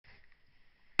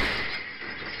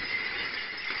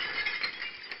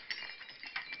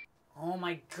Oh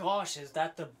my gosh, is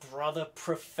that the Brother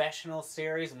Professional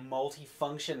Series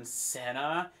Multifunction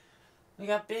Center? Look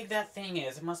how big that thing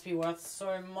is. It must be worth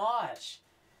so much.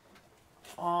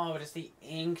 Oh, but it's the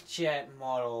inkjet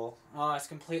model. Oh, it's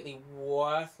completely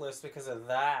worthless because of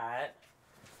that.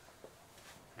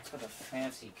 It's got a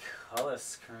fancy color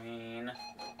screen.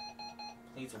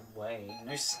 Needs a way.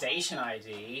 No station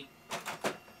ID.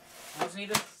 I don't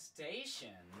need a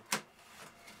station.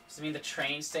 Does it mean the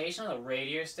train station or the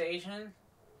radio station?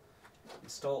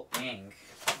 Install ink.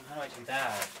 How do I do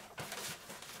that?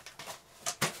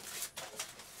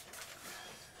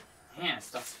 Man,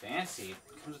 stuff's fancy.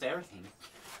 It comes with everything.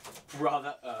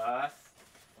 Brother Earth.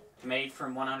 Made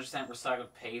from 100%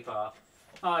 recycled paper.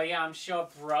 Oh yeah, I'm sure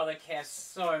Brother cares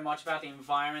so much about the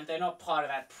environment. They're not part of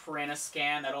that printer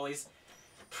scam that all these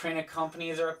printer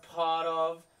companies are a part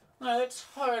of. No, they're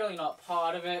totally not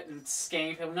part of it and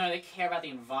scamming people. No, they care about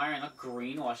the environment, not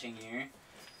greenwashing you.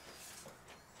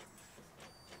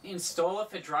 Install it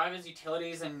for drivers,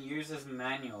 utilities, and users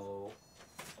manual.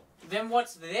 Then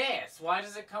what's this? Why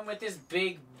does it come with this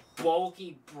big,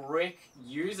 bulky brick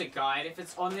user guide if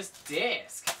it's on this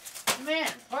disc?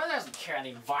 Man, Brother doesn't care about the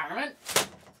environment.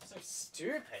 So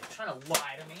stupid. Trying to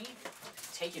lie to me.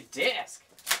 Take your disc.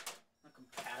 Not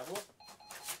compatible.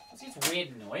 What's these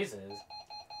weird noises?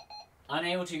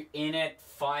 Unable to init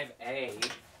 5A.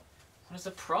 What is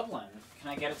the problem? Can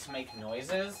I get it to make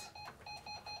noises?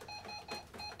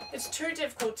 It's too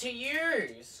difficult to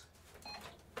use.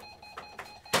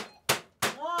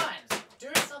 Come on, do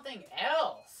something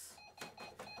else.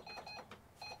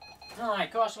 Oh my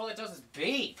gosh, all it does is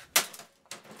beep.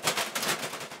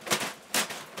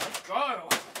 Let's go.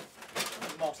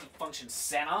 Multi-function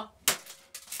center.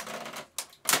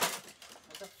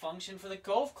 What's the function for the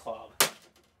golf club?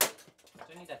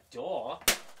 Don't need that door.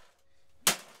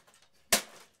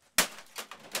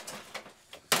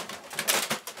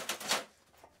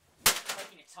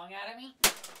 Poking your tongue out at me?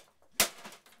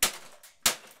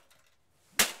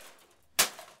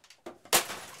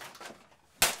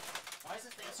 Why is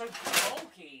this thing so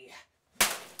bulky?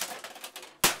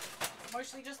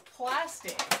 Mostly just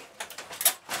plastic.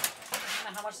 I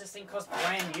don't know how much this thing costs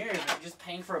brand new, but you're just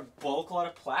paying for a bulk lot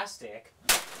of plastic.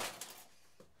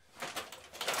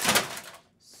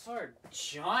 So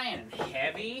giant and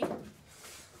heavy.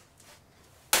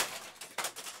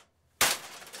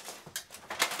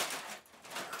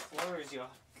 Close your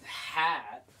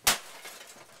hat.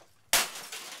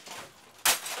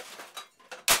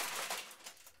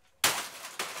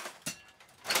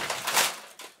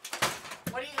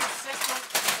 What do you insist on?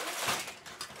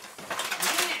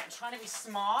 Man, trying to be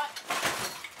smart?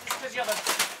 Just because you're the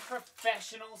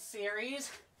professional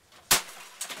series?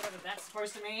 Whatever that's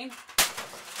supposed to mean.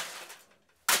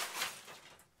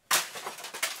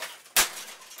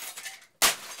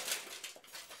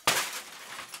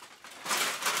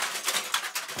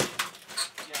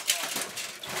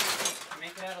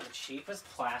 Out of the cheapest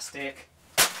plastic.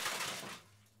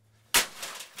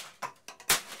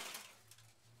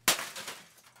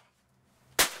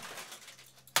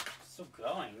 Still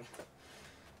going.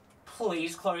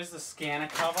 Please close the scanner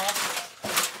cover. I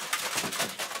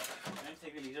don't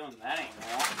think we'll be doing that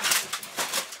anymore.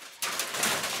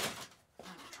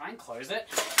 Try and close it.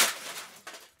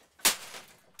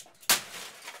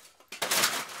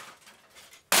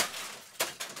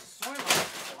 So much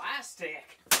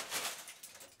plastic.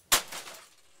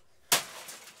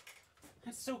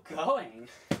 It's still going.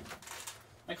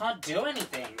 I can't do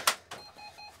anything.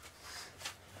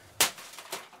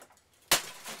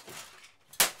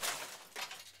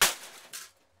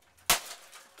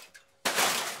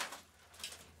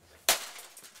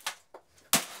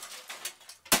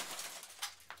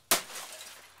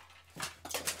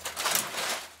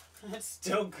 It's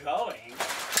still going.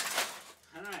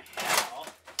 I don't know how.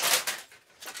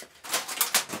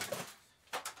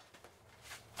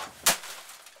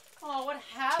 Oh, what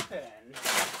happened?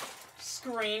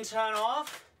 Screen turn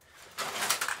off?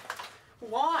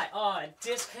 Why? Oh, it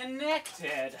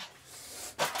disconnected.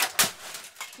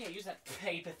 Yeah, use that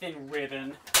paper thin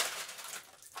ribbon.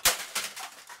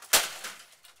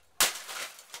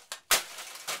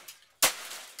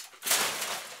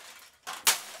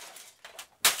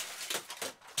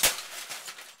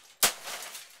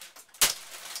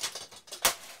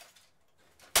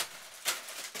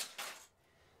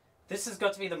 This has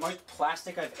got to be the most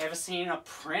plastic I've ever seen in a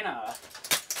printer.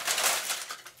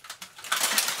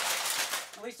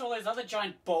 At least all those other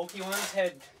giant bulky ones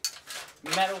had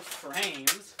metal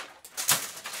frames.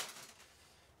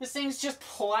 This thing's just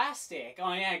plastic.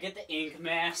 Oh yeah, get the ink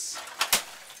mess.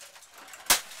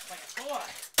 Like a toy.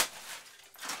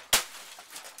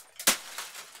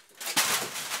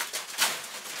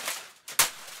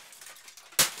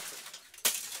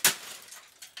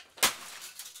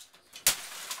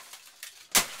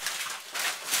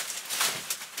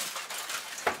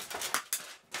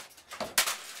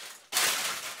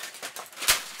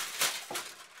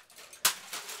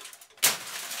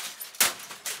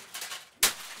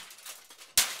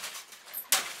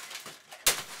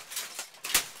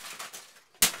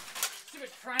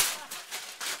 stupid prank.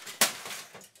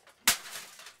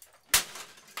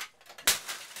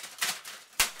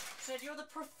 Said you're the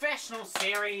professional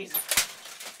series.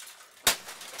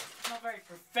 Not very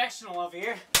professional of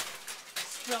you.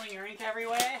 Spilling your ink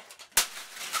everywhere.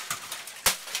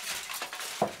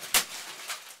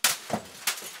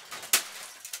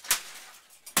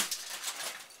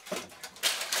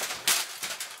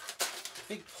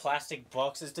 Big plastic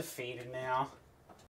box is defeated now.